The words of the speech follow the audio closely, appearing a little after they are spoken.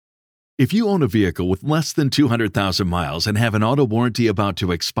If you own a vehicle with less than 200,000 miles and have an auto warranty about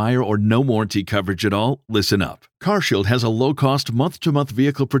to expire or no warranty coverage at all, listen up. CarShield has a low-cost month-to-month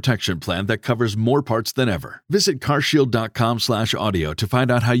vehicle protection plan that covers more parts than ever. Visit carshield.com/audio to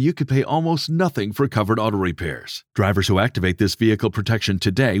find out how you could pay almost nothing for covered auto repairs. Drivers who activate this vehicle protection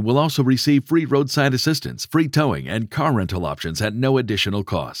today will also receive free roadside assistance, free towing, and car rental options at no additional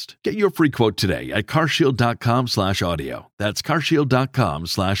cost. Get your free quote today at carshield.com/audio. That's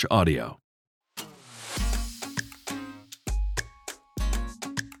carshield.com/audio.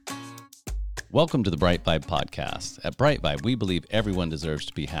 Welcome to the Bright Vibe podcast. At Bright Vibe, we believe everyone deserves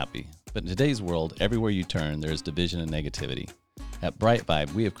to be happy. But in today's world, everywhere you turn, there is division and negativity. At Bright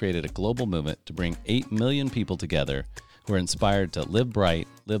Vibe, we have created a global movement to bring 8 million people together who are inspired to live bright,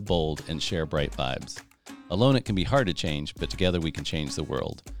 live bold, and share bright vibes. Alone, it can be hard to change, but together we can change the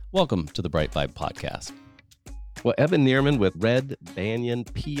world. Welcome to the Bright Vibe podcast. Well, Evan Nierman with Red Banyan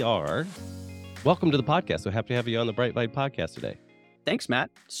PR. Welcome to the podcast. So happy to have you on the Bright Vibe podcast today. Thanks, Matt.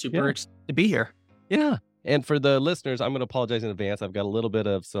 Super excited to be here. Yeah. And for the listeners, I'm going to apologize in advance. I've got a little bit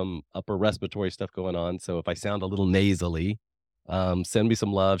of some upper respiratory stuff going on. So if I sound a little nasally, send me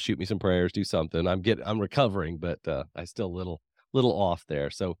some love, shoot me some prayers, do something. I'm recovering, but I still a little off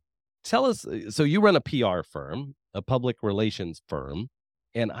there. So tell us, so you run a PR firm, a public relations firm,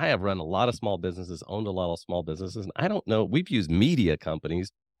 and I have run a lot of small businesses, owned a lot of small businesses. And I don't know, we've used media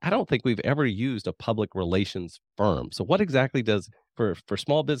companies. I don't think we've ever used a public relations firm. So what exactly does, for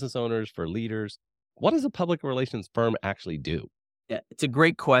small business owners, for leaders, what does a public relations firm actually do? Yeah, it's a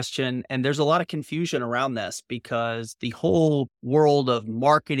great question. And there's a lot of confusion around this because the whole world of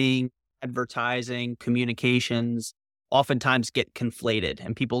marketing, advertising, communications oftentimes get conflated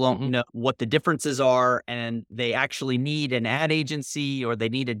and people don't know what the differences are. And they actually need an ad agency or they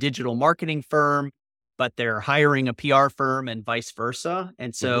need a digital marketing firm, but they're hiring a PR firm and vice versa.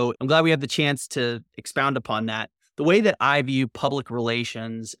 And so I'm glad we have the chance to expound upon that. The way that I view public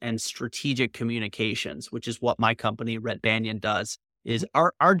relations and strategic communications, which is what my company, Red Banyan, does, is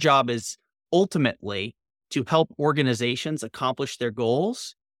our job is ultimately to help organizations accomplish their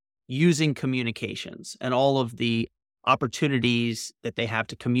goals using communications and all of the opportunities that they have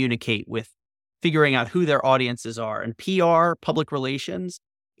to communicate with figuring out who their audiences are. And PR, public relations,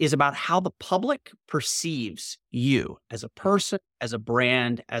 is about how the public perceives you as a person, as a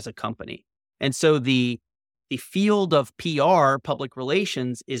brand, as a company. And so the field of PR, public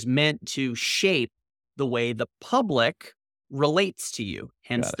relations, is meant to shape the way the public relates to you,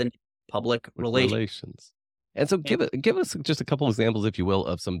 hence the public relations. And so give us just a couple examples, if you will,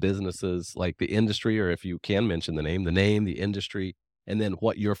 of some businesses like the industry, or if you can mention the name, the industry, and then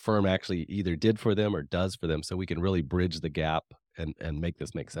what your firm actually either did for them or does for them so we can really bridge the gap and make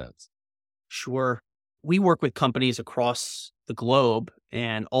this make sense. Sure. We work with companies across the globe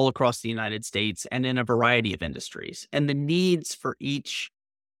and all across the United States and in a variety of industries. And the needs for each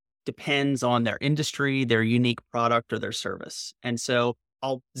depends on their industry, their unique product, or their service. And so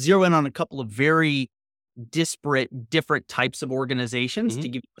I'll zero in on a couple of very disparate, different types of organizations to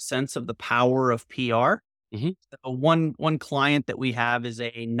give you a sense of the power of PR. So one client that we have is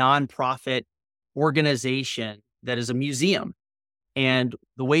a nonprofit organization that is a museum. And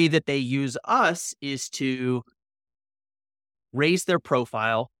the way that they use us is to raise their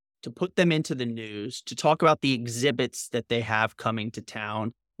profile, to put them into the news, to talk about the exhibits that they have coming to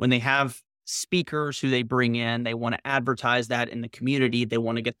town. When they have speakers who they bring in, they want to advertise that in the community. They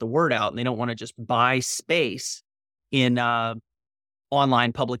want to get the word out and they don't want to just buy space in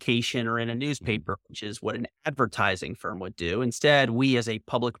online publication or in a newspaper, which is what an advertising firm would do. Instead, we as a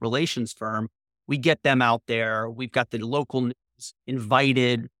public relations firm, we get them out there. We've got the local news,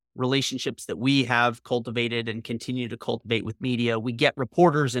 invited relationships that we have cultivated and continue to cultivate with media. We get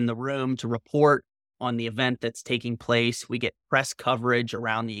reporters in the room to report on the event that's taking place. We get press coverage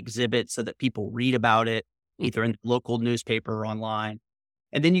around the exhibit so that people read about it, either in the local newspaper or online.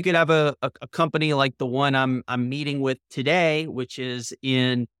 And then you could have a company like the one I'm meeting with today, which is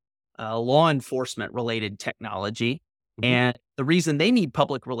in law enforcement related technology. And the reason they need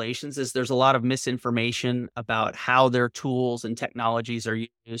public relations is there's a lot of misinformation about how their tools and technologies are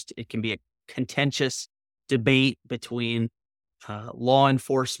used. It can be a contentious debate between law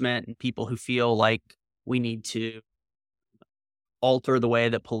enforcement and people who feel like we need to alter the way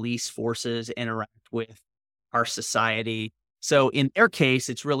that police forces interact with our society. So in their case,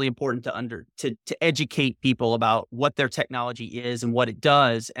 it's really important to educate people about what their technology is and what it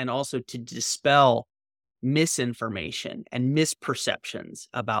does, and also to dispel misinformation and misperceptions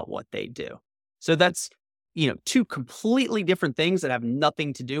about what they do. So that's, two completely different things that have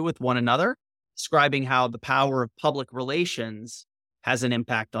nothing to do with one another, describing how the power of public relations has an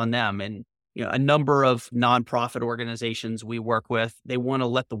impact on them. And a number of nonprofit organizations we work with, they want to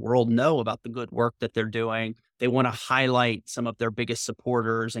let the world know about the good work that they're doing. They want to highlight some of their biggest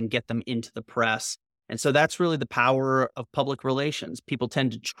supporters and get them into the press. And so that's really the power of public relations. People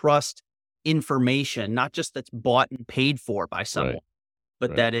tend to trust information, not just that's bought and paid for by someone,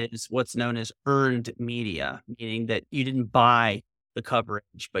 but that is what's known as earned media, meaning that you didn't buy the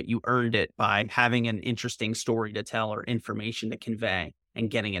coverage, but you earned it by having an interesting story to tell or information to convey and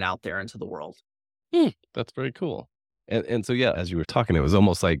getting it out there into the world. That's very cool. And so, yeah, as you were talking, it was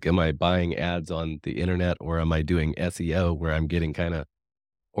almost like, am I buying ads on the internet, or am I doing SEO where I'm getting kind of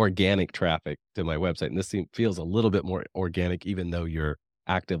organic traffic to my website? And this feels a little bit more organic, even though you're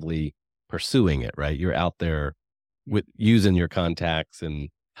actively pursuing it, right? You're out there with using your contacts and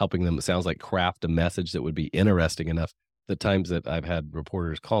helping them, it sounds like, craft a message that would be interesting enough. The times that I've had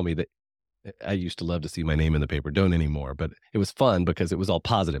reporters call me, that I used to love to see my name in the paper, don't anymore, but it was fun because it was all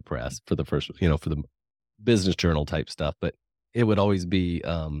positive press for the first, for the business journal type stuff. But it would always be,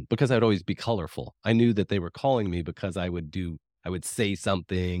 because I'd always be colorful. I knew that they were calling me because I would say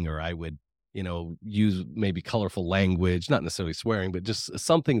something, or I would, use maybe colorful language, not necessarily swearing, but just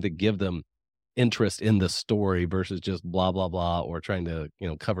something to give them interest in the story versus just blah, blah, blah, or trying to,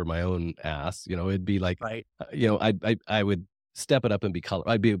 cover my own ass. It'd be like, Right. I would step it up and be color.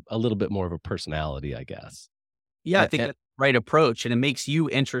 I'd be a little bit more of a personality, I guess. Yeah, I think that's the right approach, and it makes you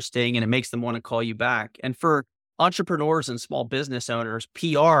interesting and it makes them want to call you back. And for entrepreneurs and small business owners,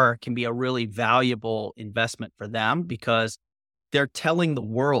 PR can be a really valuable investment for them because they're telling the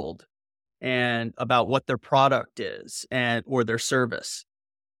world and about what their product is or their service.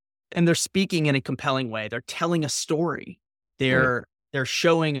 And they're speaking in a compelling way. They're telling a story. They're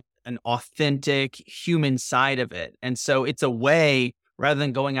showing an authentic human side of it. And so it's a way, rather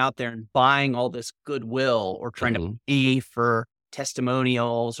than going out there and buying all this goodwill or trying to pay for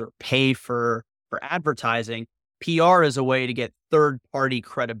testimonials or pay for advertising, PR is a way to get third-party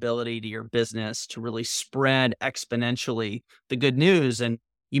credibility to your business, to really spread exponentially the good news. And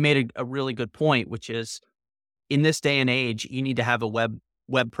you made a really good point, which is, in this day and age, you need to have a web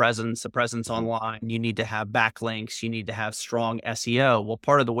presence, a presence online. You need to have backlinks. You need to have strong SEO. Well,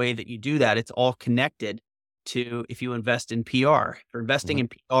 part of the way that you do that, it's all connected to, if you invest in PR. If you're investing in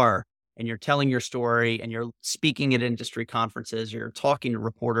PR and you're telling your story and you're speaking at industry conferences, you're talking to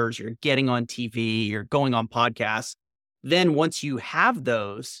reporters, you're getting on TV, you're going on podcasts, then once you have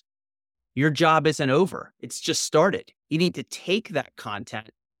those, your job isn't over. It's just started. You need to take that content.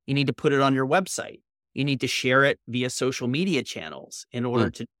 You need to put it on your website. You need to share it via social media channels in order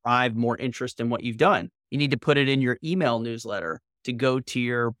to drive more interest in what you've done. You need to put it in your email newsletter to go to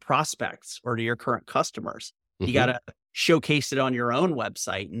your prospects or to your current customers. You got to showcase it on your own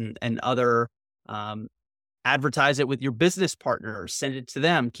website and other, advertise it with your business partners, send it to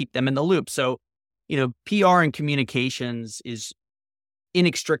them, keep them in the loop. So, PR and communications is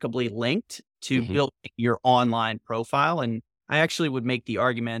inextricably linked to building your online profile. And I actually would make the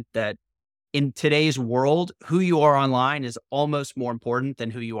argument that in today's world, who you are online is almost more important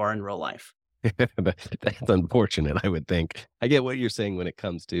than who you are in real life. That's unfortunate, I would think. I get what you're saying when it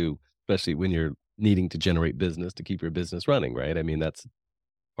comes to, especially when you're needing to generate business to keep your business running, right? I mean, that's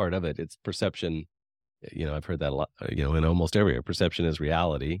part of it. It's perception. I've heard that a lot, in almost every area. Perception is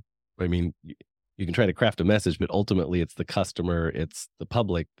reality. I mean, you can try to craft a message, but ultimately it's the customer, it's the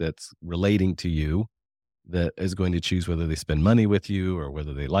public that's relating to you that is going to choose whether they spend money with you or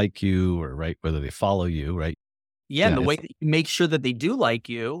whether they like you or whether they follow you, right? Yeah, and the way that you make sure that they do like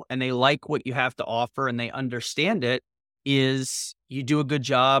you and they like what you have to offer and they understand it is you do a good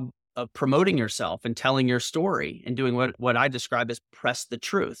job of promoting yourself and telling your story and doing what I describe as press the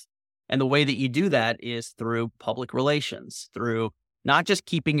truth. And the way that you do that is through public relations, through not just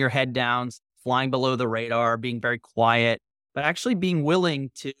keeping your head down, flying below the radar, being very quiet, but actually being willing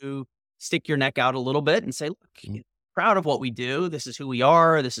to stick your neck out a little bit and say, look, proud of what we do. This is who we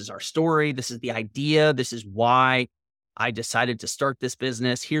are. This is our story. This is the idea. This is why I decided to start this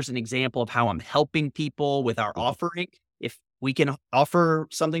business. Here's an example of how I'm helping people with our offering. If we can offer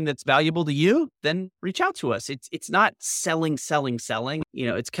something that's valuable to you, then reach out to us. It's not selling.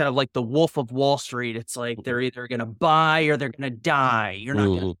 It's kind of like the Wolf of Wall Street. It's like they're either going to buy or they're going to die. You're not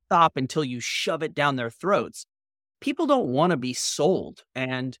going to stop until you shove it down their throats. People don't want to be sold.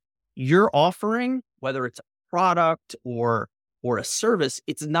 And your offering, whether it's a product or a service,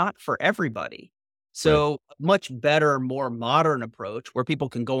 it's not for everybody. So a much better, more modern approach where people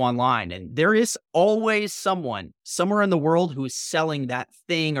can go online, and there is always someone somewhere in the world who is selling that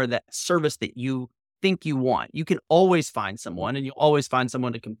thing or that service that you think you want. You can always find someone, and you'll always find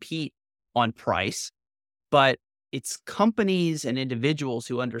someone to compete on price. But it's companies and individuals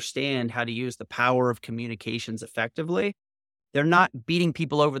who understand how to use the power of communications effectively. They're not beating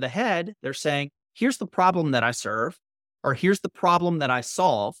people over the head. They're saying, here's the problem that I serve, or here's the problem that I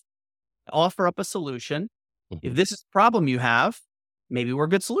solve, offer up a solution. If this is the problem you have, maybe we're a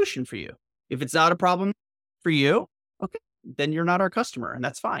good solution for you. If it's not a problem for you, okay, then you're not our customer, and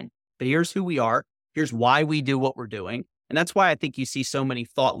that's fine. But here's who we are. Here's why we do what we're doing. And that's why I think you see so many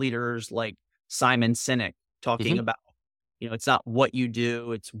thought leaders like Simon Sinek talking about, it's not what you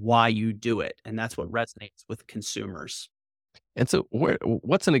do, it's why you do it. And that's what resonates with consumers. And so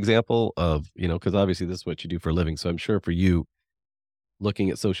what's an example of, because obviously this is what you do for a living. So I'm sure for you, looking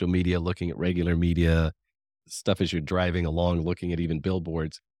at social media, looking at regular media, stuff as you're driving along, looking at even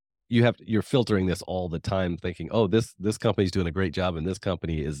billboards, you're filtering this all the time, thinking, oh, this company's doing a great job and this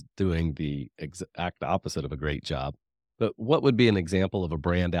company is doing the exact opposite of a great job. But what would be an example of a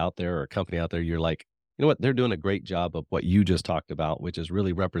brand out there or a company out there you're like, you know what, they're doing a great job of what you just talked about, which is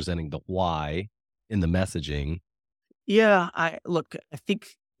really representing the why in the messaging? Yeah, I think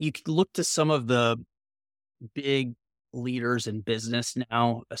you could look to some of the big leaders in business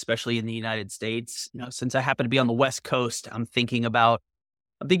now, especially in the United States. Since I happen to be on the West Coast, I'm thinking about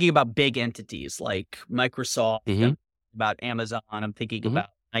big entities like Microsoft, I'm thinking about Amazon, I'm thinking about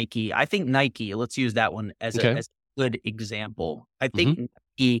Nike. I think Nike, let's use that one as a good example. I think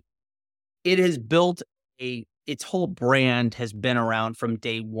Nike, it has built its whole brand has been around from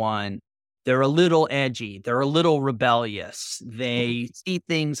day one. They're a little edgy. They're a little rebellious. They see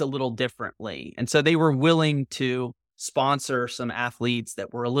things a little differently. And so they were willing to sponsor some athletes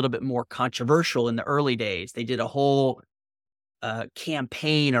that were a little bit more controversial in the early days. They did a whole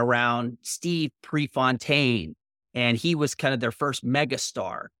campaign around Steve Prefontaine, and he was kind of their first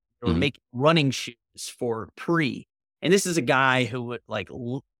megastar. They were making running shoes for Pre. And this is a guy who would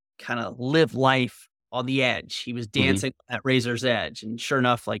kind of live life on the edge. He was dancing at razor's edge. And sure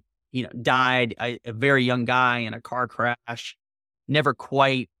enough, died a very young guy in a car crash, never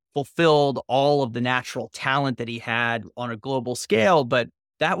quite fulfilled all of the natural talent that he had on a global scale. But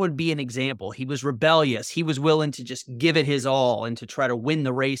that would be an example. He was rebellious. He was willing to just give it his all and to try to win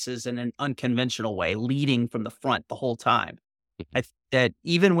the races in an unconventional way, leading from the front the whole time. I think that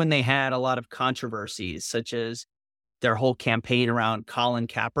even when they had a lot of controversies, such as their whole campaign around Colin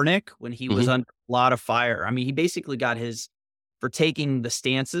Kaepernick, when he was under a lot of fire, I mean, he basically got for taking the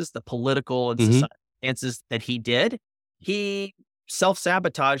stances, the political and societal stances that he did, he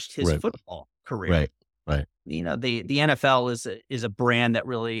self-sabotaged his football career. Right. The NFL is a brand that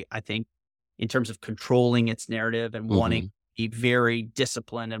really, I think, in terms of controlling its narrative and wanting to be very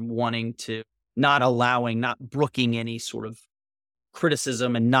disciplined and wanting to not brooking any sort of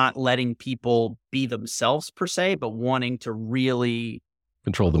criticism and not letting people be themselves per se, but wanting to really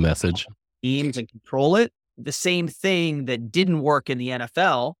control the message, teams and control it. The same thing that didn't work in the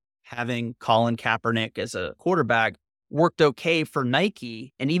NFL, having Colin Kaepernick as a quarterback, worked okay for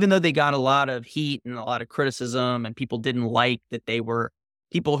Nike. And even though they got a lot of heat and a lot of criticism and people didn't like that, they were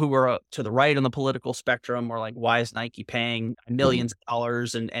people who were to the right on the political spectrum were like, why is Nike paying millions of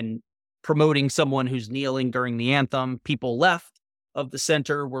dollars and promoting someone who's kneeling during the anthem? People left of the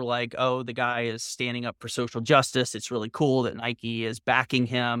center were like, oh, the guy is standing up for social justice. It's really cool that Nike is backing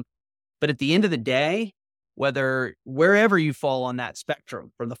him. But at the end of the day, wherever you fall on that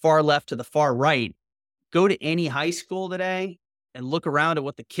spectrum, from the far left to the far right, go to any high school today and look around at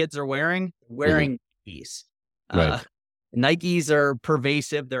what the kids are wearing. Wearing Nikes. Nikes are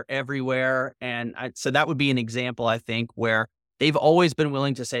pervasive. They're everywhere. And so that would be an example, I think, where they've always been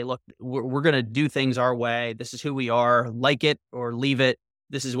willing to say, look, we're going to do things our way. This is who we are. Like it or leave it.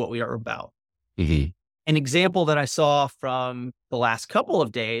 This is what we are about. An example that I saw from the last couple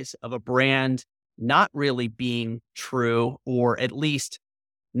of days of a brand not really being true, or at least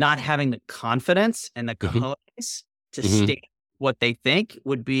not having the confidence and the cojones to state what they think,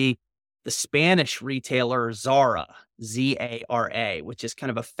 would be the Spanish retailer Zara, Zara, which is kind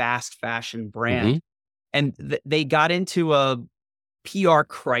of a fast fashion brand. And they got into a PR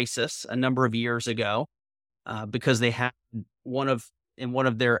crisis a number of years ago because they had in one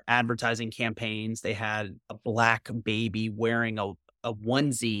of their advertising campaigns, they had a black baby wearing a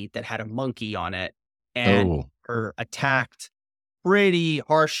onesie that had a monkey on it, and her attacked pretty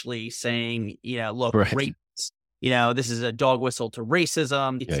harshly, saying, look, this is a dog whistle to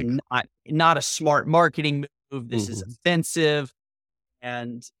racism. It's not a smart marketing move. This is offensive.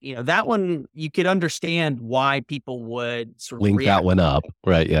 And, that one, you could understand why people would sort of link that one up.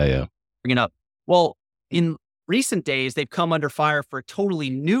 Right. Yeah. Bring it up. Well, in recent days, they've come under fire for a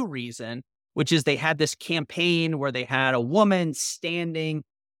totally new reason, which is they had this campaign where they had a woman standing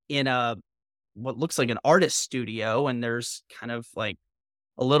in a what looks like an artist studio, and there's kind of like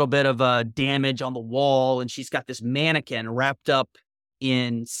a little bit of a damage on the wall, and she's got this mannequin wrapped up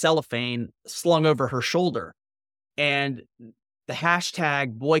in cellophane slung over her shoulder. And the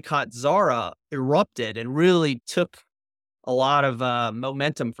hashtag boycott Zara erupted and really took a lot of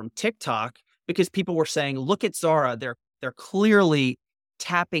momentum from TikTok because people were saying, "Look at Zara. They're clearly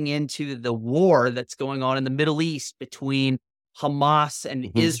tapping into the war that's going on in the Middle East between Hamas and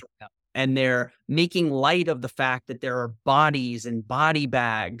Israel, and they're making light of the fact that there are bodies and body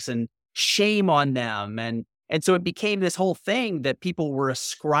bags, and shame on them." And so it became this whole thing that people were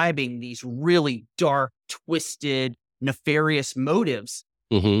ascribing these really dark, twisted, nefarious motives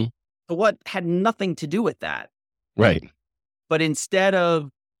Mm-hmm. to what had nothing to do with that. Right. But instead of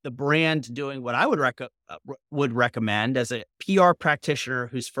the brand doing what I would recommend as a PR practitioner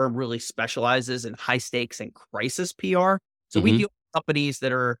whose firm really specializes in high stakes and crisis PR. So we Mhm. deal with companies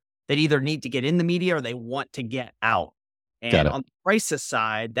that either need to get in the media or they want to get out. Got And it. on the crisis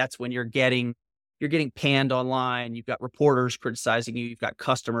side, that's when you're getting panned online. You've got reporters criticizing you. You've got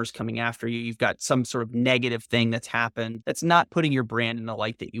customers coming after you. You've got some sort of negative thing that's happened that's not putting your brand in the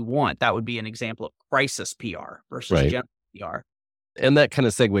light that you want. That would be an example of crisis PR versus Right. general PR. And that kind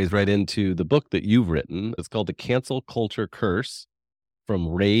of segues right into the book that you've written. It's called The Cancel Culture Curse: From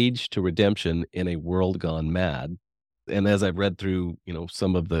Rage to Redemption in a World Gone Mad. And as I've read through,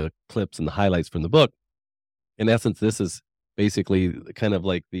 some of the clips and the highlights from the book, in essence, this is basically kind of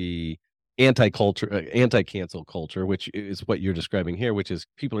like the anti-cancel culture, which is what you're describing here, which is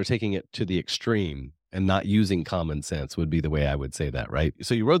people are taking it to the extreme and not using common sense would be the way I would say that, right?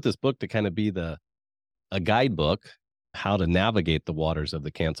 So you wrote this book to kind of be a guidebook how to navigate the waters of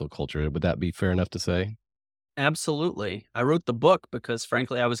the cancel culture. Would that be fair enough to say? Absolutely. I wrote the book because,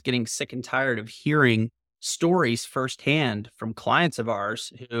 frankly, I was getting sick and tired of hearing stories firsthand from clients of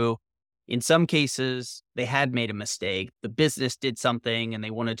ours who, in some cases, they had made a mistake. The business did something and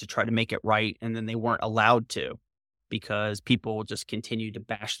they wanted to try to make it right, and then they weren't allowed to because people just continued to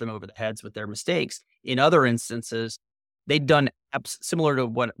bash them over the heads with their mistakes. In other instances, they'd done similar to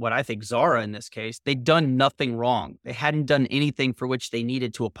what I think Zara in this case, they'd done nothing wrong. They hadn't done anything for which they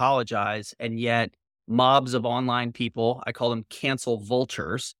needed to apologize, and yet mobs of online people, I call them cancel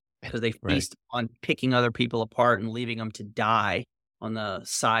vultures, because they Right. feast on picking other people apart and leaving them to die on the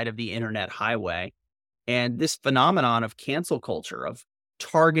side of the internet highway. And this phenomenon of cancel culture, of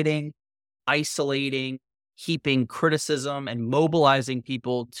targeting, isolating, heaping criticism, and mobilizing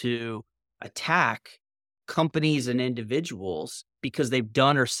people to attack companies and individuals because they've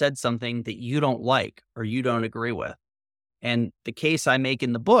done or said something that you don't like or you don't agree with. And the case I make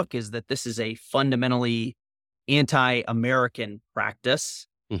in the book is that this is a fundamentally anti-American practice.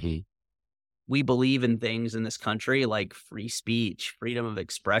 Hmm. We believe in things in this country like free speech, freedom of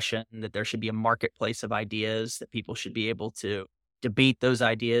expression, that there should be a marketplace of ideas, that people should be able to debate those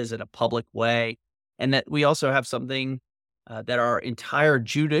ideas in a public way, and that we also have something that our entire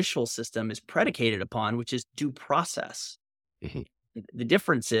judicial system is predicated upon, which is due process. Hmm. The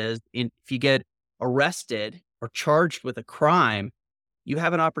difference is if you get arrested or charged with a crime, you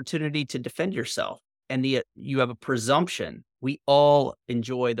have an opportunity to defend yourself, and you have a presumption. We all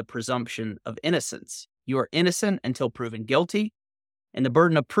enjoy the presumption of innocence. You are innocent until proven guilty, and the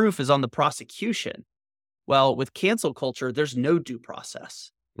burden of proof is on the prosecution. Well, with cancel culture, there's no due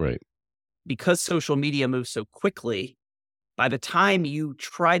process. Right. Because social media moves so quickly, by the time you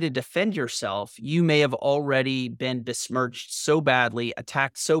try to defend yourself, you may have already been besmirched so badly,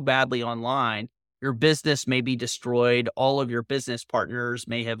 attacked so badly online. Your business may be destroyed. All of your business partners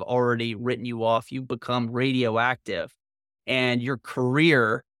may have already written you off. You've become radioactive, and your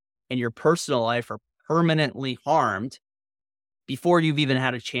career and your personal life are permanently harmed before you've even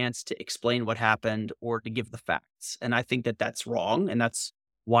had a chance to explain what happened or to give the facts. And I think that that's wrong. And that's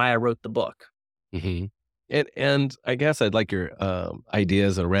why I wrote the book. Hmm. And I guess I'd like your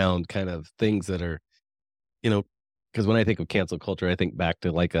ideas around kind of things that are, because when I think of cancel culture, I think back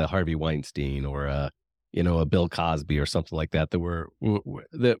to like a Harvey Weinstein or a Bill Cosby or something like that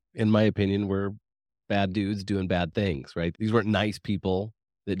that in my opinion were bad dudes doing bad things. Right? These weren't nice people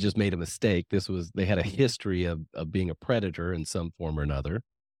that just made a mistake. They had a history of being a predator in some form or another.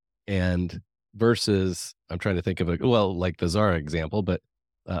 And versus, I'm trying to think of like the Zara example, but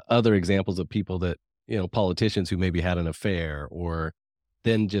other examples of people that, politicians who maybe had an affair or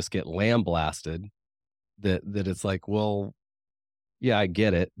then just get lambasted, that it's like, well, yeah, I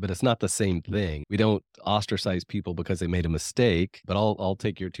get it, but it's not the same thing. We don't ostracize people because they made a mistake, but I'll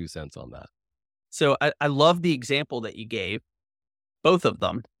take your 2 cents on that. So I love the example that you gave, both of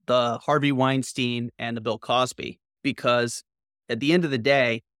them, the Harvey Weinstein and the Bill Cosby, because at the end of the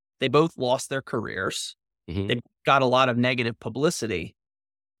day, They both lost their careers. Mhm. They got a lot of negative publicity,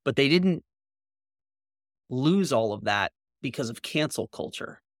 but they didn't lose all of that because of cancel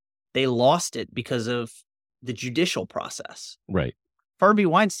culture. They lost it because of the judicial process. Right. Harvey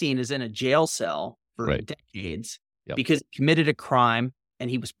Weinstein is in a jail cell for Right. decades Yep. because he committed a crime and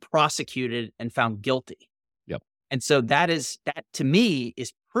he was prosecuted and found guilty. Yep. And so that to me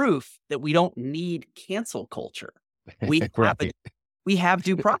is proof that we don't need cancel culture. We Right. we have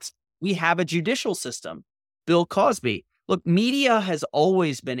due process. We have a judicial system. Bill Cosby. Look, media has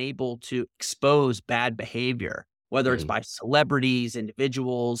always been able to expose bad behavior, whether it's Mhm. by celebrities,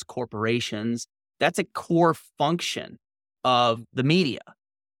 individuals, corporations. That's a core function of the media.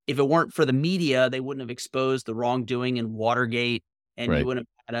 If it weren't for the media, they wouldn't have exposed the wrongdoing in Watergate, and you Right. wouldn't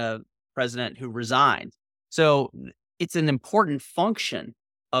have had a president who resigned. So it's an important function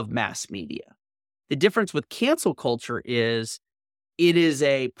of mass media. The difference with cancel culture is it is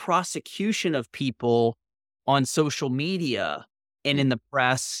a prosecution of people on social media and in the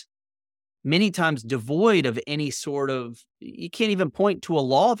press, many times devoid of any sort of, you can't even point to a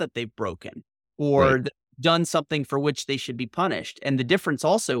law that they've broken or Right. done something for which they should be punished. And the difference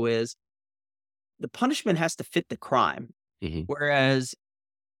also is the punishment has to fit the crime. Mhm. Whereas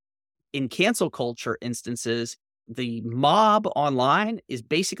in cancel culture instances, the mob online is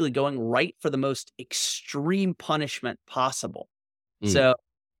basically going right for the most extreme punishment possible. Mm. So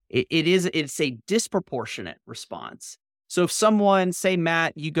it's a disproportionate response. So if someone, say,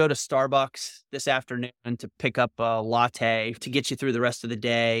 Matt, you go to Starbucks this afternoon to pick up a latte to get you through the rest of the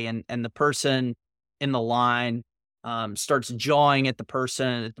day, and the person in the line starts jawing at the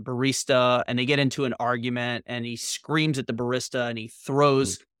person, at the barista, and they get into an argument, and he screams at the barista, and he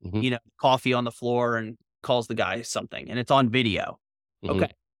throws, Mhm. coffee on the floor and calls the guy something, and it's on video. Mhm.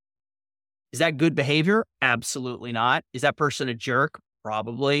 Okay. Is that good behavior? Absolutely not. Is that person a jerk?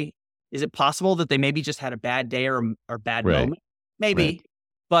 Probably. Is it possible that they maybe just had a bad day or bad Right. moment? Maybe. Right.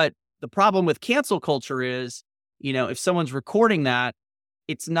 But the problem with cancel culture is, if someone's recording that,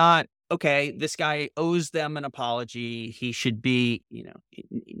 it's not, okay, this guy owes them an apology. He should be,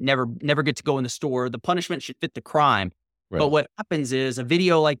 never get to go in the store. The punishment should fit the crime. Right. But what happens is a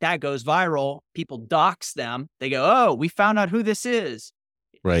video like that goes viral. People dox them. They go, oh, we found out who this is.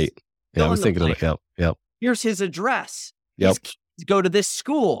 Right. Yeah, I was thinking of it. Yep. Yep. Here's his address. Yep. His kids go to this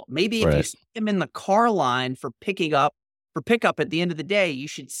school. Maybe if you Right. see him in the car line for pickup at the end of the day, you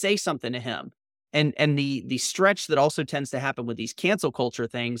should say something to him. And the stretch that also tends to happen with these cancel culture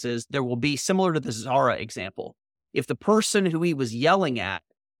things is there will be, similar to the Zara example. If the person who he was yelling at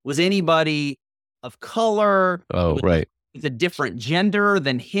was anybody of color, Oh, right. with a different gender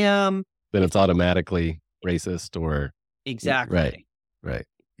than him, Then it's automatically racist or exactly. Right. Right.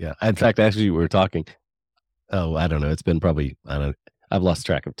 Yeah. In fact, actually, we were talking. Oh, I don't know. It's been probably, I've lost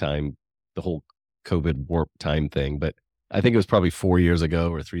track of time, the whole COVID warp time thing, but I think it was probably 4 years ago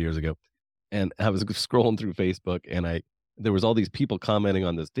or 3 years ago. And I was scrolling through Facebook and there was all these people commenting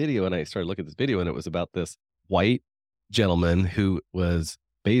on this video. And I started looking at this video and it was about this white gentleman who was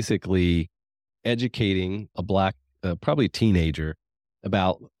basically educating a black, probably teenager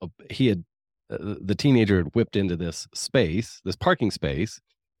about, the teenager had whipped into this parking space,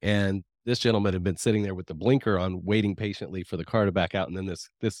 and this gentleman had been sitting there with the blinker on, waiting patiently for the car to back out. And then this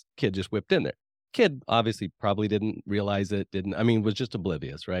kid just whipped in there. Kid obviously probably didn't realize it, was just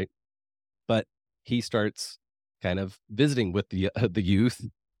oblivious, right? But he starts kind of visiting with the youth,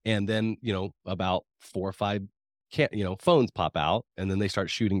 and then about 4 or 5 phones pop out, and then they start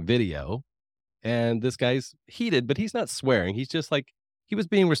shooting video. And this guy's heated, but he's not swearing. He's just like, he was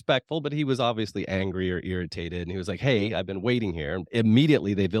being respectful, but he was obviously angry or irritated. And he was like, hey, I've been waiting here. And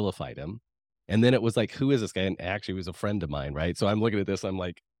immediately they vilified him. And then it was like, who is this guy? And actually, he was a friend of mine, right? So I'm looking at this, I'm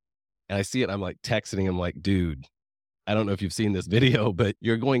like, and I see it, I'm like texting him like, dude, I don't know if you've seen this video, but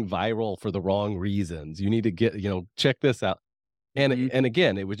you're going viral for the wrong reasons. You need to get, check this out. And Mhm. and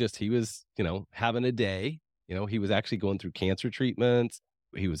again, it was just, he was, having a day. He was actually going through cancer treatments.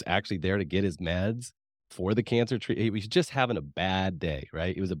 He was actually there to get his meds for the cancer treatment. He was just having a bad day,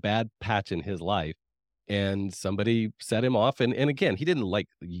 right? It was a bad patch in his life. And somebody set him off. And again, he didn't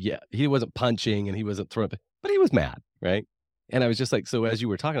he wasn't punching and he wasn't throwing, but he was mad, right? And I was just like, so as you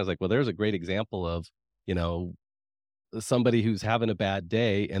were talking, I was like, well, there's a great example of, somebody who's having a bad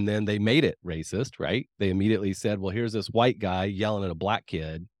day, and then they made it racist, right? They immediately said, well, here's this white guy yelling at a black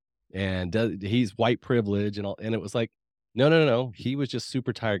kid, and he's white privilege and all. And it was like, no. He was just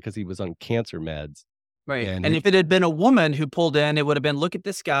super tired because he was on cancer meds. Right. And And if it had been a woman who pulled in, it would have been, look at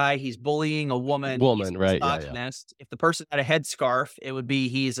this guy. He's bullying a woman. He's a right? Yeah, misogynist. If the person had a headscarf, it would be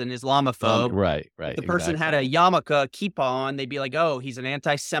he's an Islamophobe. right, If the person had a yarmulke, kippah on, they'd be like, oh, he's an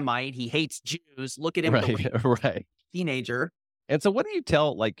anti-Semite. He hates Jews. Look at him, right, right. teenager. And so what do you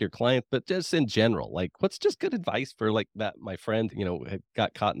tell like your clients, but just in general, like what's just good advice for like that, my friend, had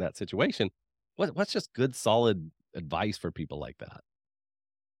got caught in that situation. What's just good, solid advice for people like that?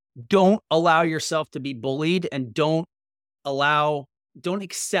 Don't allow yourself to be bullied, and don't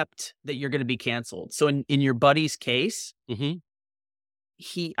accept that you're going to be canceled. So in your buddy's case,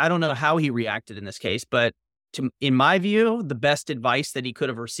 Mm-hmm. I don't know how he reacted in this case, but in my view, the best advice that he could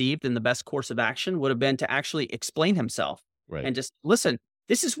have received and the best course of action would have been to actually explain himself Right. and just listen,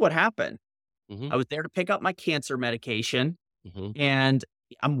 this is what happened. Mm-hmm. I was there to pick up my cancer medication, Mm-hmm. and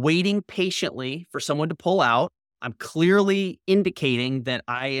I'm waiting patiently for someone to pull out. I'm clearly indicating that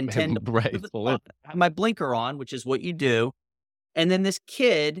I intend to Right. have my blinker on, which is what you do. And then this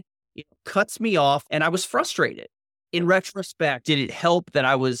kid cuts me off, and I was frustrated. In retrospect, did it help that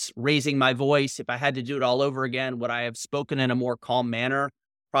I was raising my voice? If I had to do it all over again, would I have spoken in a more calm manner?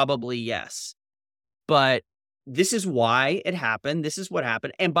 Probably yes. But this is why it happened. This is what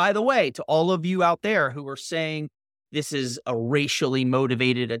happened. And by the way, to all of you out there who are saying this is a racially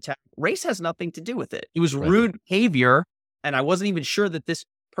motivated attack, race has nothing to do with it. It was Right. rude behavior, and I wasn't even sure that this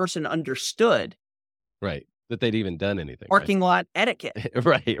person understood Right. That they'd even done anything. parking lot etiquette.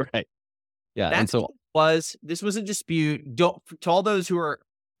 Right. Right. Right. Yeah. And That's so, what it was. This was a dispute. To all those who are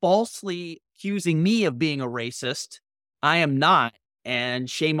falsely accusing me of being a racist, I am not. And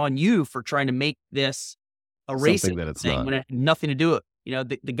shame on you for trying to make this a something racist that it's thing not. when it had nothing to do with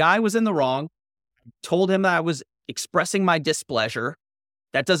it. The guy was in the wrong. Told him that I was expressing my displeasure.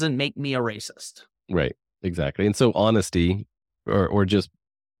 That doesn't make me a racist. Right. Exactly. And so honesty or just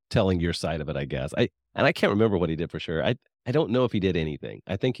telling your side of it, I guess. I can't remember what he did for sure. I don't know if he did anything.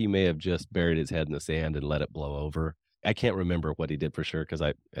 I think he may have just buried his head in the sand and let it blow over. I can't remember what he did for sure because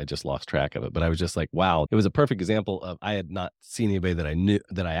I just lost track of it. But I was just like, wow, it was a perfect example of I had not seen anybody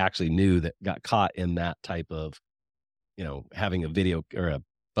that I actually knew that got caught in that type of, having a video or a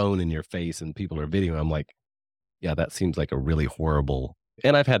phone in your face and people are videoing. I'm like, yeah, that seems like a really horrible.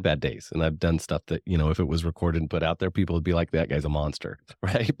 And I've had bad days and I've done stuff that, if it was recorded and put out there, people would be like, that guy's a monster.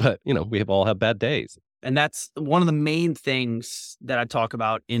 Right. But, we have all had bad days. And that's one of the main things that I talk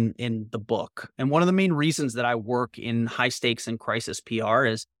about in the book. And one of the main reasons that I work in high stakes and crisis PR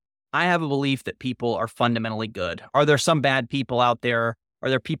is I have a belief that people are fundamentally good. Are there some bad people out there? Are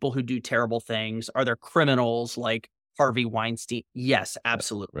there people who do terrible things? Are there criminals like Harvey Weinstein? Yes,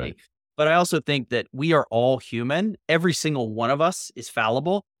 absolutely. Right. But I also think that we are all human. Every single one of us is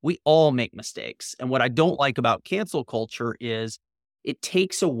fallible. We all make mistakes. And what I don't like about cancel culture is it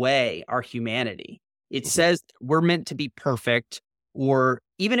takes away our humanity. It says we're meant to be perfect, or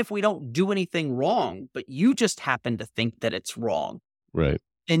even if we don't do anything wrong, but you just happen to think that it's wrong. Right.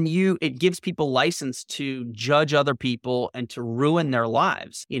 And it gives people license to judge other people and to ruin their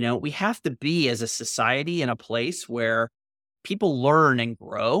lives. We have to be, as a society, in a place where people learn and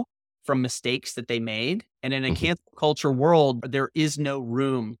grow from mistakes that they made. And in a cancel culture world, there is no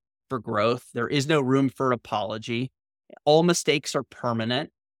room for growth. There is no room for apology. All mistakes are permanent.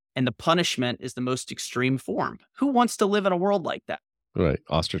 And the punishment is the most extreme form. Who wants to live in a world like that? Right.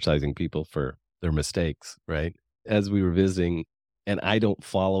 Ostracizing people for their mistakes. Right. As we were visiting, and I don't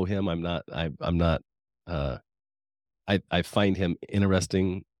follow him. I'm not, I find him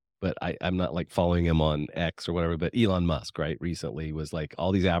interesting, but I'm not like following him on X or whatever. But Elon Musk, right, recently was like,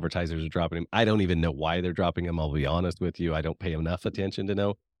 all these advertisers are dropping him. I don't even know why they're dropping him. I'll be honest with you. I don't pay enough attention to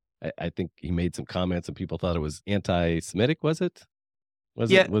know. I think he made some comments and people thought it was anti-Semitic, was it? Was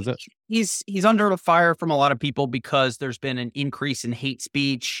it? He's under the fire from a lot of people because there's been an increase in hate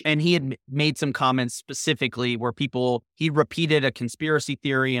speech. And he had made some comments specifically where he repeated a conspiracy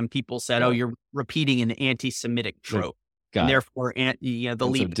theory and people said, oh, you're repeating an anti-Semitic trope. And therefore, the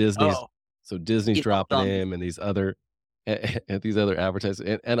lead. So Disney's dropping him and these other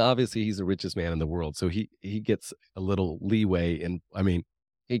advertisers. And obviously he's the richest man in the world. So he gets a little leeway. And I mean,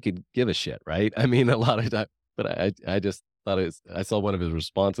 he could give a shit, right? I mean, a lot of time, but I just thought I saw one of his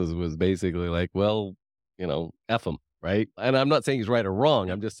responses was basically like, well, F him, right? And I'm not saying he's right or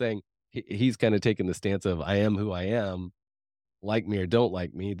wrong. I'm just saying he's kind of taking the stance of I am who I am, like me or don't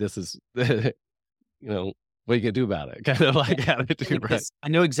like me. This is, what are you going to do about it? Kind of like attitude, right? I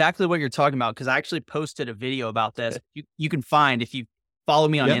know exactly what you're talking about because I actually posted a video about this. You can find, if you follow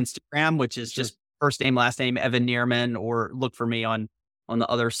me on Instagram, which is just first name, last name, Evan Nierman, or look for me on the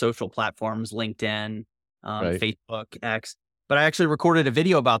other social platforms, LinkedIn, Facebook, X. but I actually recorded a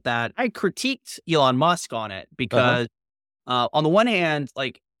video about that. I critiqued Elon Musk on it because on the one hand,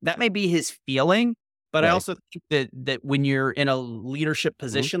 like that may be his feeling, but I Right. also think that when you're in a leadership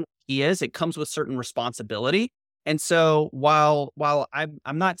position like he is, it comes with certain responsibility. And so while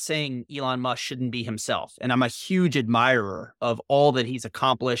I'm not saying Elon Musk shouldn't be himself, and I'm a huge admirer of all that he's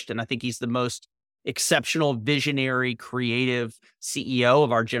accomplished, and I think he's the most exceptional, visionary, creative CEO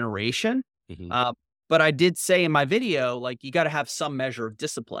of our generation. Mhm. But I did say in my video, like, you got to have some measure of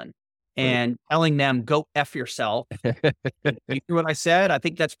discipline Right. and telling them, go F yourself. You hear what I said? I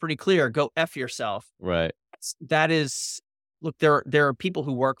think that's pretty clear. Go F yourself. Right. That is, look, there are people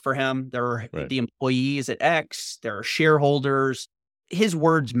who work for him. There are Right. the employees at X. There are shareholders. His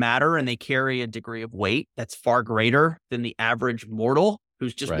words matter and they carry a degree of weight that's far greater than the average mortal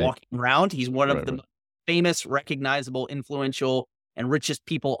who's just Right. walking around. He's one of Right, the right. most famous, recognizable, influential, and richest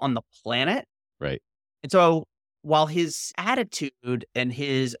people on the planet. Right. And so while his attitude and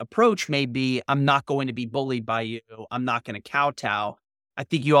his approach may be, I'm not going to be bullied by you, I'm not going to kowtow, I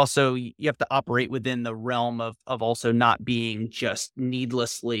think you have to operate within the realm of also not being just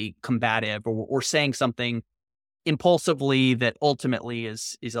needlessly combative or saying something impulsively that ultimately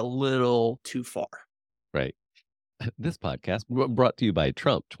is a little too far. Right. This podcast brought to you by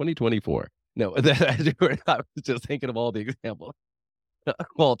Trump 2024. No, I was just thinking of all the examples.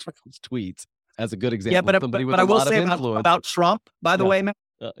 Well, Trump's tweets as a good example. Yeah, but of somebody with I a will lot of say influence. about Trump, by the Yeah. way, man,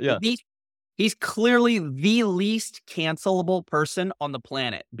 Yeah. he's clearly the least cancelable person on the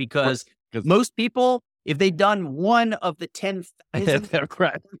planet because 'Cause- most people, if they'd done one of the Right.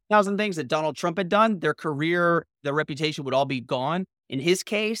 10,000 things that Donald Trump had done, their career, their reputation would all be gone. In his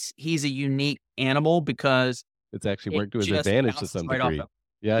case, he's a unique animal because It's actually it worked to his just advantage to bounces some right off degree. him.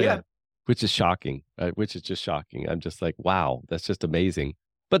 Yeah. Yeah. Which is shocking. Which is just shocking. I'm just like, wow, that's just amazing.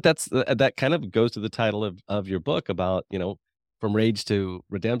 But that kind of goes to the title of your book about, from rage to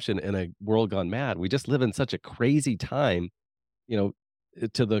redemption in a world gone mad. We just live in such a crazy time, to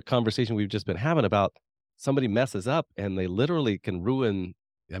the conversation we've just been having about somebody messes up and they literally can ruin,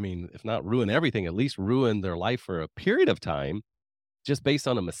 I mean, if not ruin everything, at least ruin their life for a period of time just based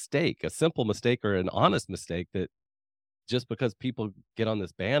on a mistake, a simple mistake or an honest mistake that just because people get on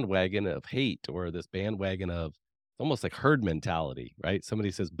this bandwagon of hate or this bandwagon of almost like herd mentality, right?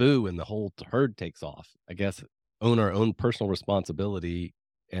 Somebody says boo and the whole herd takes off. I guess own our own personal responsibility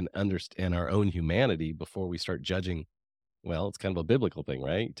and understand our own humanity before we start judging. Well, it's kind of a biblical thing,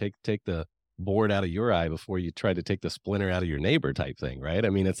 right? Take the board out of your eye before you try to take the splinter out of your neighbor type thing, right? I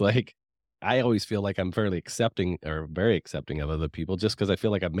mean, it's like I always feel like I'm fairly accepting or very accepting of other people just because I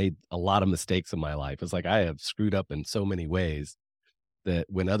feel like I've made a lot of mistakes in my life. It's like I have screwed up in so many ways that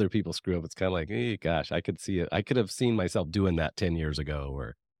when other people screw up, it's kind of like, hey, gosh, I could see it. I could have seen myself doing that 10 years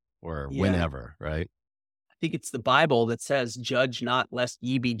ago or Yeah. whenever, right? I think it's the Bible that says, judge not lest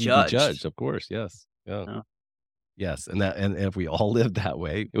ye be You be judged. judged, of course. Yes. Yeah. Yeah. Yes. And if we all lived that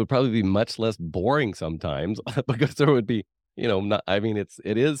way, it would probably be much less boring sometimes because there would be, not, I mean, it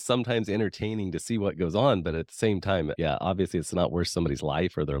is sometimes entertaining to see what goes on, but at the same time, yeah, obviously it's not worth somebody's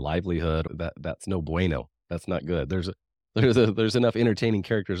life or their livelihood. That's no bueno. That's not good. There's enough entertaining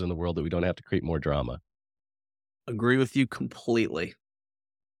characters in the world that we don't have to create more drama. Agree with you completely.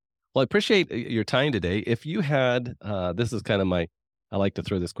 Well, I appreciate your time today. If you had, this is kind of I like to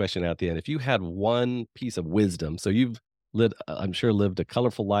throw this question out the end. If you had one piece of wisdom, so you've lived, I'm sure lived a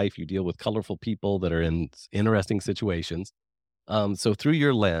colorful life. You deal with colorful people that are in interesting situations. So through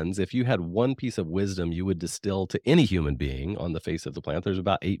your lens, if you had one piece of wisdom you would distill to any human being on the face of the planet, there's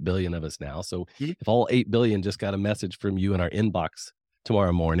about 8 billion of us now. So if all 8 billion just got a message from you in our inbox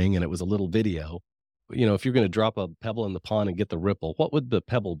tomorrow morning and it was a little video, if you're going to drop a pebble in the pond and get the ripple, what would the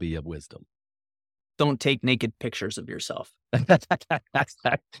pebble be of wisdom? Don't take naked pictures of yourself.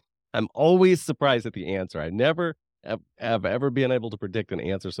 I'm always surprised at the answer. I never have ever been able to predict an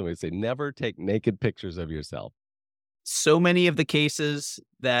answer. Somebody say, never take naked pictures of yourself. So many of the cases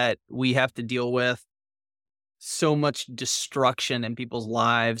that we have to deal with, so much destruction in people's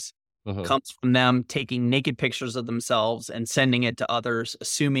lives comes from them taking naked pictures of themselves and sending it to others,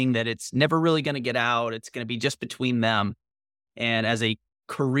 assuming that it's never really going to get out. It's going to be just between them. And as a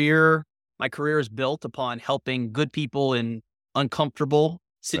career, my career is built upon helping good people in uncomfortable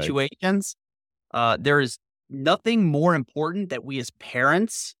situations. There is nothing more important that we as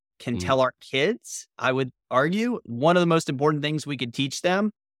parents can tell our kids. I would argue one of the most important things we could teach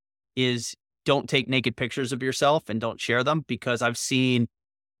them is don't take naked pictures of yourself and don't share them, because I've seen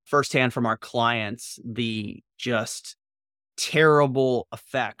firsthand from our clients the just terrible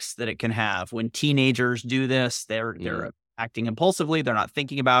effects that it can have when teenagers do this. They're acting impulsively. They're not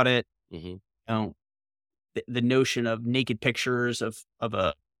thinking about it. the notion of naked pictures of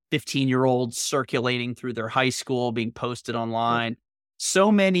a 15-year-old circulating through their high school, being posted online.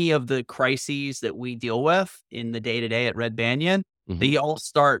 So many of the crises that we deal with in the day-to-day at Red Banyan, they all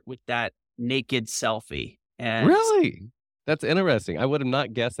start with that naked selfie. And Really? That's interesting. I would have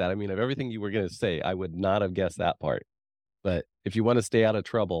not guessed that. I mean, of everything you were going to say, I would not have guessed that part. But if you want to stay out of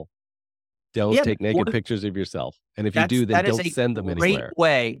trouble, don't take naked pictures of yourself. And if you do, then don't send them anywhere.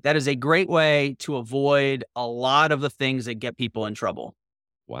 That is a great way to avoid a lot of the things that get people in trouble.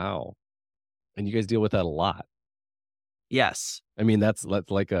 Wow. And you guys deal with that a lot. Yes. I mean, that's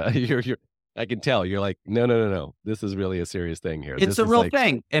like I can tell you're like, no. This is really a serious thing here. It's a real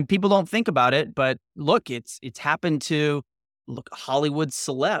thing. And people don't think about it, but look, it's happened to Hollywood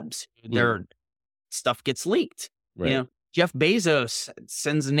celebs. Their stuff gets leaked. Right. Jeff Bezos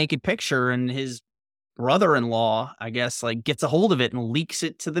sends a naked picture and his brother-in-law, I guess, gets a hold of it and leaks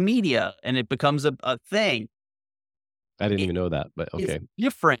it to the media and it becomes a thing. I didn't even know that, but okay. It's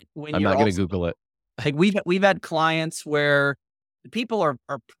different when I'm not going to Google it. We've had clients where the people are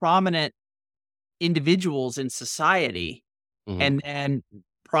prominent individuals in society, and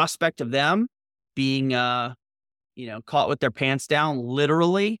prospect of them being caught with their pants down,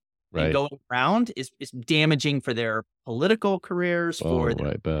 literally, and going around is damaging for their political careers, for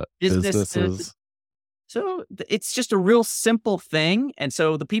their businesses. So it's just a real simple thing. And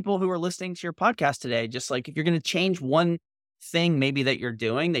so the people who are listening to your podcast today, just if you're going to change one thing maybe that you're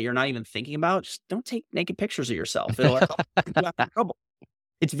doing that you're not even thinking about, just don't take naked pictures of yourself. It'll help you out of trouble.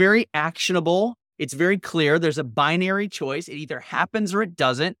 It's very actionable. It's very clear. There's a binary choice. It either happens or it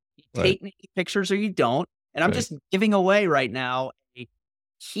doesn't. You take naked pictures or you don't. And I'm just giving away right now a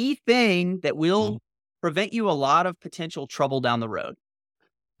key thing that will prevent you a lot of potential trouble down the road.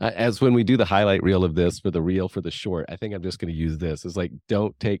 As when we do the highlight reel of this for the reel for the short, I think I'm just going to use this. It's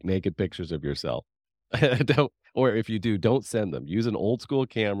don't take naked pictures of yourself. Or if you do, don't send them. Use an old school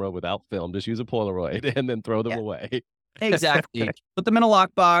camera without film. Just use a Polaroid and then throw them away. Exactly. Put them in a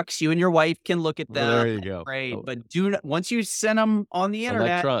lockbox. You and your wife can look at them. Well, there you go. Great. But once you send them on the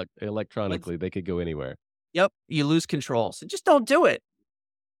internet, electronically, they could go anywhere. Yep. You lose control. So just don't do it.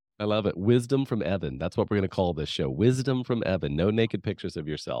 I love it. Wisdom from Evan. That's what we're going to call this show. Wisdom from Evan. No naked pictures of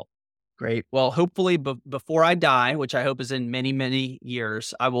yourself. Great. Well, hopefully before I die, which I hope is in many, many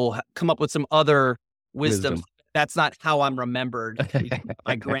years, I will come up with some other wisdom. That's not how I'm remembered.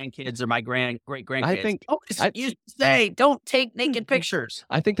 My grandkids or my great-grandkids. I think you say, don't take naked pictures.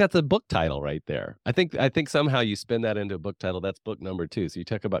 I think that's a book title right there. I think somehow you spin that into a book title. That's book number 2. So you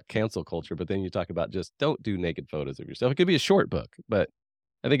talk about cancel culture, but then you talk about just don't do naked photos of yourself. It could be a short book, but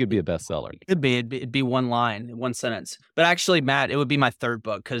I think it'd be a bestseller. It could be. It'd be one line, one sentence. But actually, Matt, it would be my third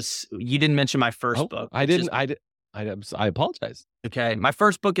book because you didn't mention my first book. I didn't. I apologize. Okay. My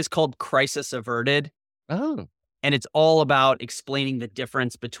first book is called Crisis Averted. Oh. And it's all about explaining the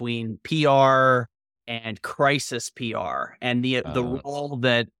difference between PR and crisis PR and the role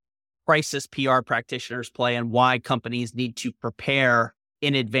that crisis PR practitioners play and why companies need to prepare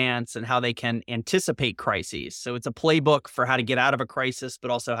in advance and how they can anticipate crises. So it's a playbook for how to get out of a crisis,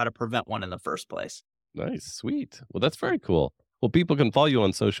 but also how to prevent one in the first place. Nice. Sweet. Well, that's very cool. Well, people can follow you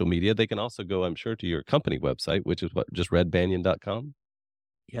on social media. They can also go, I'm sure, to your company website, which is just redbanyan.com.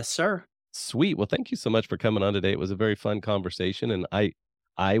 Yes, sir. Sweet. Well, thank you so much for coming on today. It was a very fun conversation, and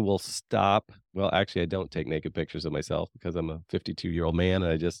I will stop. Well, actually, I don't take naked pictures of myself because I'm a 52-year-old man,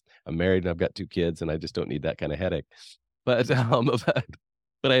 and I'm married, and I've got 2 kids, and I just don't need that kind of headache. But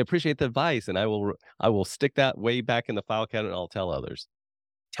I appreciate the advice, and I will stick that way back in the file cabinet, and I'll tell others.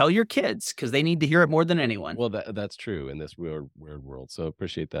 Tell your kids because they need to hear it more than anyone. Well, that's true in this weird world. So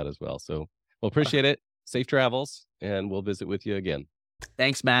appreciate that as well. So appreciate it. Safe travels, and we'll visit with you again.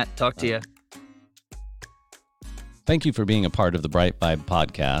 Thanks, Matt. Talk to you. Thank you for being a part of the Bright Vibe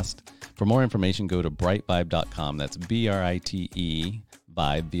podcast. For more information, go to brightvibe.com. That's BRITE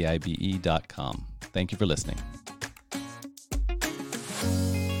Vibe, VIBE.com. Thank you for listening.